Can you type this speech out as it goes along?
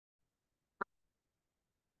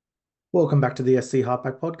Welcome back to the SC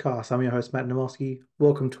Halfback Podcast. I'm your host, Matt Namosky.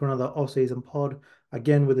 Welcome to another off-season pod.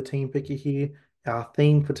 Again, with a team picker here. Our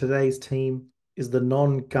theme for today's team is the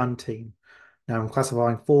non-gun team. Now, I'm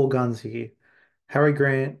classifying four guns here. Harry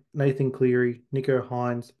Grant, Nathan Cleary, Nico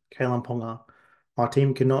Hynes, Kalen Ponga. Our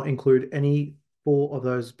team cannot include any four of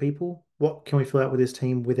those people. What can we fill out with this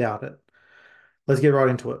team without it? Let's get right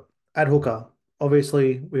into it. At hooker,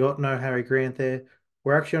 obviously, we got no Harry Grant there.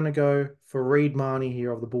 We're actually going to go for Reed Marnie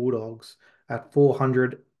here of the Bulldogs at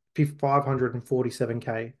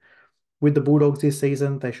 547K. With the Bulldogs this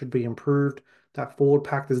season, they should be improved. That forward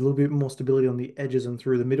pack, there's a little bit more stability on the edges and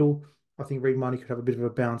through the middle. I think Reed Marnie could have a bit of a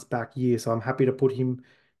bounce back year, so I'm happy to put him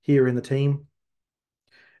here in the team.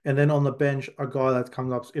 And then on the bench, a guy that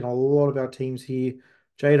comes up in a lot of our teams here,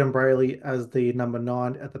 Jaden Brayley as the number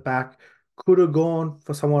nine at the back. Could have gone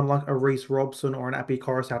for someone like a Reece Robson or an Appy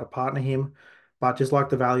Coruscant to partner him, but just like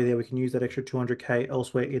the value there, we can use that extra 200K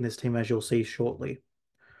elsewhere in this team, as you'll see shortly.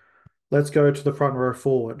 Let's go to the front row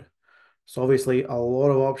forward. So obviously a lot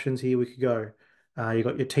of options here we could go. You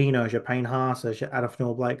got your Tinos, your Payne Haas's, your Adam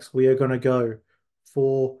Blakes. We are going to go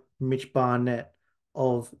for Mitch Barnett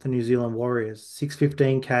of the New Zealand Warriors.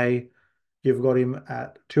 615K. You've got him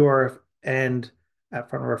at 2RF and at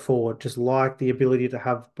front row forward. Just like the ability to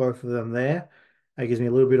have both of them there. It gives me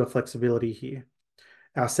a little bit of flexibility here.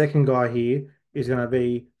 Our second guy here is going to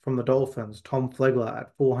be from the Dolphins, Tom Flegler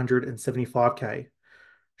at 475K.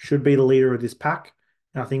 Should be the leader of this pack.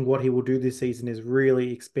 And I think what he will do this season is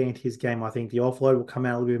really expand his game. I think the offload will come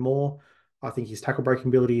out a little bit more. I think his tackle breaking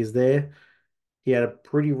ability is there. He had a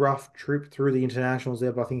pretty rough trip through the internationals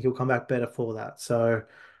there, but I think he'll come back better for that. So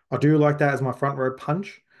I do like that as my front row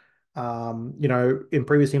punch. In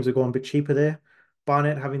previous teams, we've gone a bit cheaper there.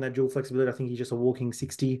 Barnett having that dual flexibility, I think he's just a walking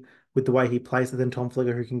 60 with the way he plays. And then Tom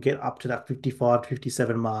Flegler, who can get up to that 55,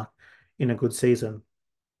 57 mark in a good season.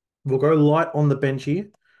 We'll go light on the bench here.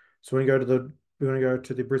 So we're going to go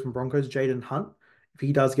to the Brisbane Broncos, Jaden Hunt. If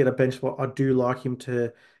he does get a bench spot, I do like him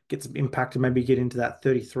to get some impact and maybe get into that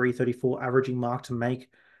 33, 34 averaging mark to make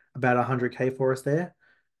about 100K for us there.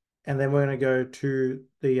 And then we're going to go to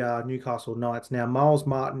the Newcastle Knights. Now, Miles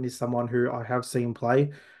Martin is someone who I have seen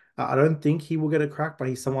play. I don't think he will get a crack, but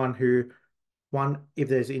he's someone who, one, if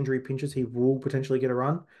there's injury pinches, he will potentially get a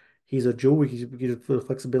run. He's a jewel. We can give the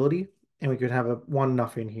flexibility, and we could have a one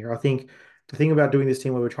enough in here. I think the thing about doing this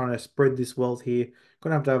team where we're trying to spread this wealth here,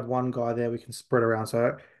 going to have one guy there we can spread around.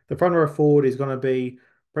 So the front row forward is going to be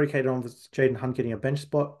predicated on Jaden Hunt getting a bench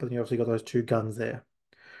spot, but then you obviously got those two guns there.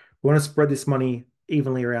 We want to spread this money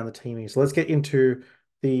evenly around the teaming. So let's get into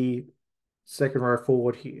the second row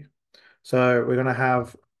forward here. So we're going to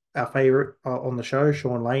have our favorite on the show,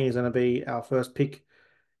 Sean Lane, is going to be our first pick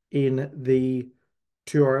in the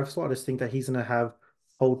 2RF slot. I just think that he's going to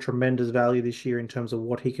hold tremendous value this year in terms of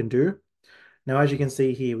what he can do. Now, as you can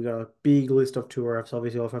see here, we've got a big list of 2RFs,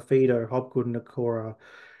 obviously, off Fido, Hopgood, Nakora,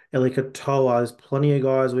 Eli Katoa. There's plenty of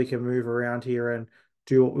guys we can move around here and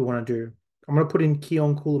do what we want to do. I'm going to put in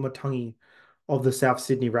Keon Kulumatangi of the South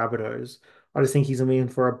Sydney Rabbitohs. I just think he's in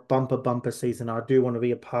for a bumper season. I do want to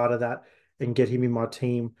be a part of that and get him in my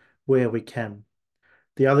team where we can.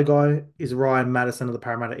 The other guy is Ryan Madison of the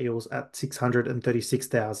Parramatta Eels at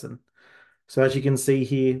 636,000. So as you can see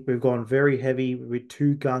here, we've gone very heavy with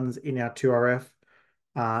two guns in our 2RF.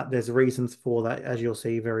 There's reasons for that, as you'll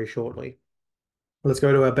see very shortly. Let's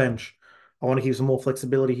go to our bench. I want to keep some more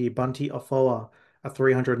flexibility here. Bunty Afoa at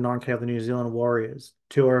 309K of the New Zealand Warriors.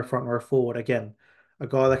 2RF front row forward. Again, a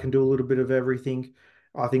guy that can do a little bit of everything.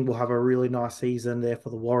 I think we'll have a really nice season there for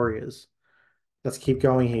the Warriors. Let's keep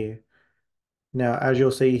going here. Now, as you'll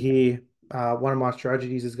see here, one of my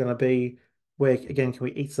strategies is going to be where, again, can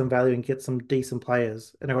we eat some value and get some decent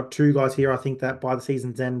players? And I've got two guys here I think that by the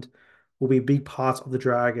season's end will be big parts of the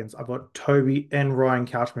Dragons. I've got Toby and Ryan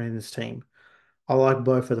Couchman in this team. I like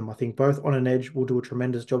both of them. I think both on an edge will do a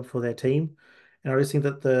tremendous job for their team. And I just think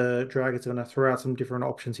that the Dragons are going to throw out some different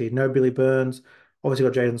options here. No Billy Burns. Obviously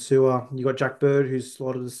got Jaden Sewer. You got Jack Bird, who's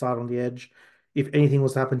slotted to start on the edge. If anything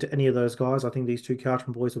was to happen to any of those guys, I think these two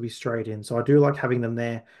Couchman boys will be straight in. So I do like having them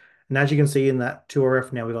there. And as you can see in that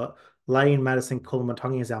 2RF now, we've got Lane, Madison,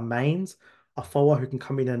 Kolomatangi as our mains. A forward who can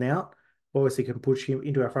come in and out. Obviously can push him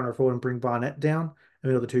into our front row forward and bring Barnett down.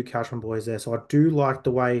 And we've got the two Couchman boys there. So I do like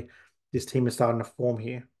the way this team is starting to form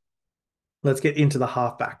here. Let's get into the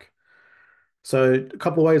halfback. So a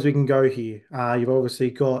couple of ways we can go here. You've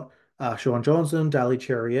obviously got Sean Johnson, Daly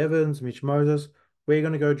Cherry Evans, Mitch Moses. We're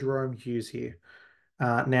going to go Jerome Hughes here.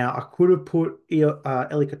 Now, I could have put Eli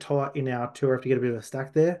Katoa in our 2RF to get a bit of a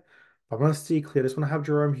stack there. But I'm going to steer clear. I just want to have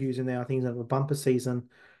Jerome Hughes in there. I think he's going to have a bumper season.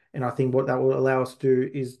 And I think what that will allow us to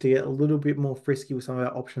do is to get a little bit more frisky with some of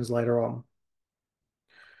our options later on.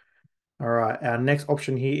 All right, our next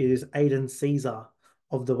option here is Aiden Caesar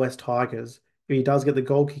of the West Tigers. If he does get the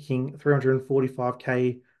goal kicking,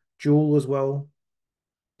 345k dual as well.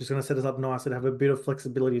 Just going to set us up nicely to have a bit of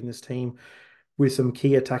flexibility in this team with some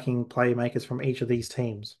key attacking playmakers from each of these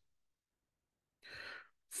teams.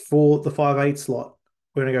 For the 5'8" slot,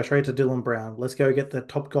 we're going to go straight to Dylan Brown. Let's go get the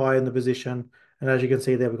top guy in the position. And as you can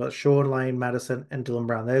see there, we've got Sean Lane, Madison, and Dylan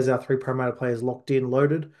Brown. There's our three Parramatta players locked in,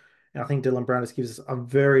 loaded. And I think Dylan Brown just gives us a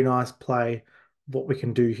very nice play of what we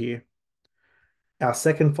can do here. Our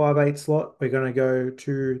second 5'8" slot, we're going to go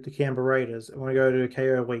to the Canberra Raiders. And we're going to go to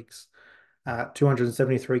KO Weeks at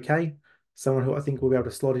 273k. Someone who I think will be able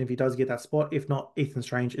to slot in if he does get that spot. If not, Ethan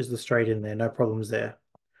Strange is the straight in there. No problems there.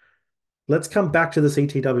 Let's come back to the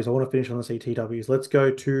CTWs. I want to finish on the CTWs. Let's go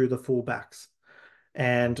to the fullbacks.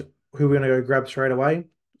 And who we're going to go grab straight away.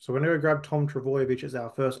 So we're going to go grab Tom Trbojevic as our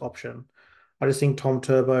first option. I just think Tom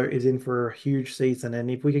Turbo is in for a huge season. And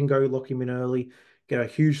if we can go lock him in early, get a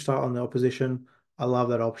huge start on the opposition, I love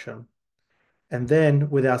that option. And then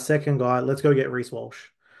with our second guy, let's go get Reece Walsh.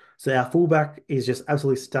 So our fullback is just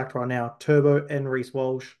absolutely stacked right now. Turbo and Reece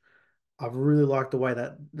Walsh. I really like the way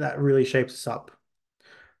that really shapes us up.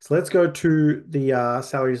 So let's go to the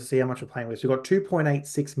salaries to see how much we're playing with. So we've got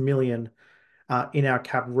 2.86 million in our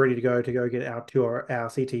cap ready to go get our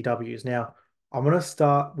CTWs. Now, I'm going to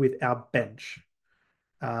start with our bench.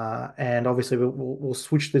 And obviously we'll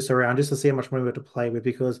switch this around just to see how much money we have to play with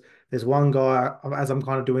because there's one guy, as I'm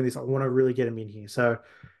kind of doing this, I want to really get him in here. So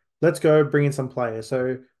let's go bring in some players.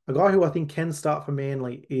 So a guy who I think can start for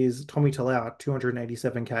Manly is Tommy Talau,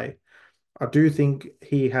 287k. I do think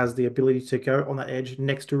he has the ability to go on that edge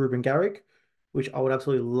next to Ruben Garrick, which I would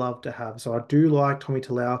absolutely love to have. So I do like Tommy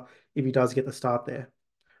Talau if he does get the start there.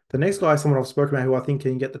 The next guy is someone I've spoken about who I think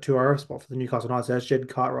can get the 2RF spot for the Newcastle Knights. That's Jed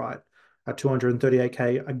Cartwright at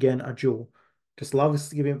 238k. Again, a duel. Just loves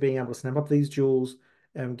being able to snap up these duels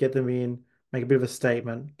and get them in, make a bit of a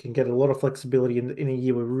statement. Can get a lot of flexibility in a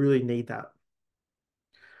year we really need that.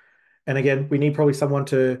 And again, we need probably someone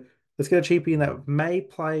to let's get a cheapie in that may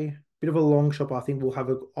play a bit of a long shot, but I think we'll have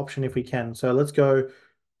an option if we can. So let's go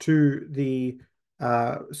to the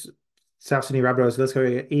South Sydney Rabbitohs. Let's go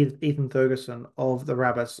get Ethan Ferguson of the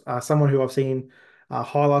Rabbits, someone who I've seen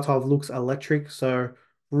highlights of looks electric. So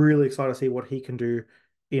really excited to see what he can do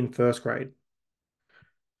in first grade.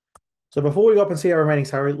 So before we go up and see our remaining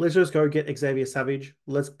salary, let's just go get Xavier Savage.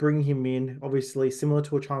 Let's bring him in. Obviously, similar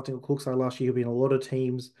to a Charlton Cook side last year, he'll be in a lot of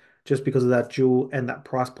teams just because of that dual and that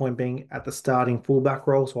price point being at the starting fullback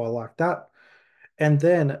role. So I like that. And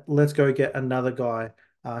then let's go get another guy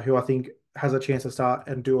who I think has a chance to start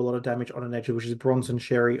and do a lot of damage on an edge, which is Bronson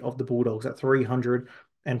Sherry of the Bulldogs at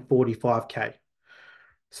 345k.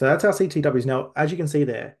 So that's our CTWs. Now, as you can see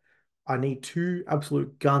there, I need two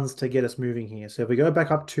absolute guns to get us moving here. So if we go back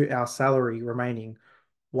up to our salary remaining,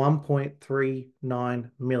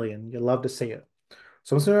 1.39 million. You'll love to see it.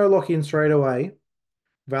 So I'm just going to lock in straight away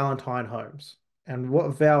Valentine Holmes. And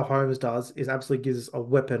what Val Holmes does is absolutely gives us a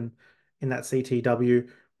weapon in that CTW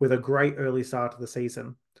with a great early start to the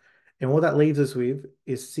season. And what that leaves us with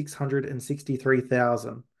is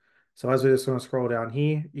 663,000. So as we're just going to scroll down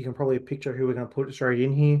here, you can probably picture who we're going to put straight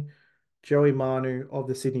in here. Joey Manu of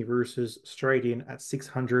the Sydney Roosters straight in at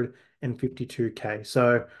 652k.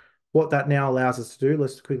 So what that now allows us to do,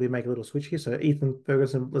 let's quickly make a little switch here. So Ethan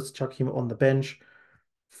Ferguson, let's chuck him on the bench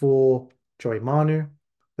for Joey Manu.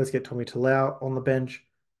 Let's get Tommy Talau on the bench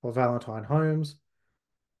for Valentine Holmes.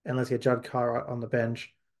 And let's get Judd Cartwright on the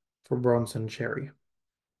bench for Bronson Cherry.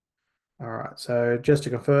 All right, so just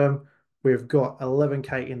to confirm, we've got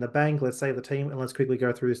 11k in the bank. Let's save the team and let's quickly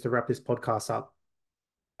go through this to wrap this podcast up.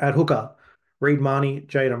 At hooker, Reed Marnie,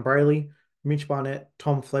 Jaden Brayley, Mitch Barnett,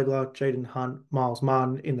 Tom Flegler, Jaden Hunt, Miles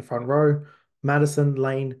Martin in the front row, Madison,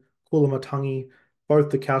 Lane, Kulamatangi, both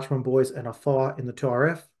the Couchman boys and Afoa in the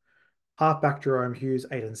 2RF, halfback Jerome Hughes,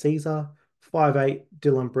 Aiden Caesar, 5'8",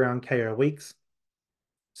 Dylan Brown, KO Weeks,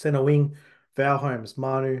 centre wing, Val Holmes,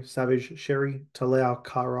 Manu, Savage, Sherry, Talau,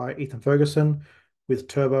 Karai, Ethan Ferguson, with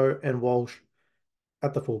Turbo and Walsh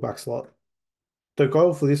at the fullback slot. The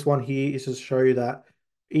goal for this one here is to show you that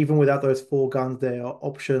even without those four guns, there are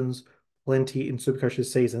options plenty in Supercoach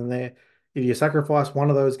this season. There, if you sacrifice one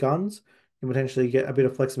of those guns, you potentially get a bit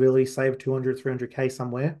of flexibility, save 200, 300k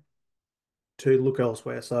somewhere to look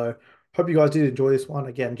elsewhere. So hope you guys did enjoy this one.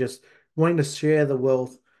 Again, just wanting to share the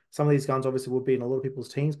wealth. Some of these guns obviously will be in a lot of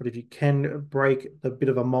people's teams, but if you can break the bit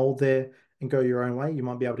of a mold there and go your own way, you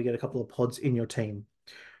might be able to get a couple of pods in your team.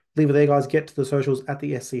 Leave it there, guys. Get to the socials at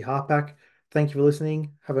the SC Halfback. Thank you for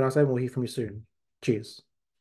listening. Have a nice day, and we'll hear from you soon. Cheers.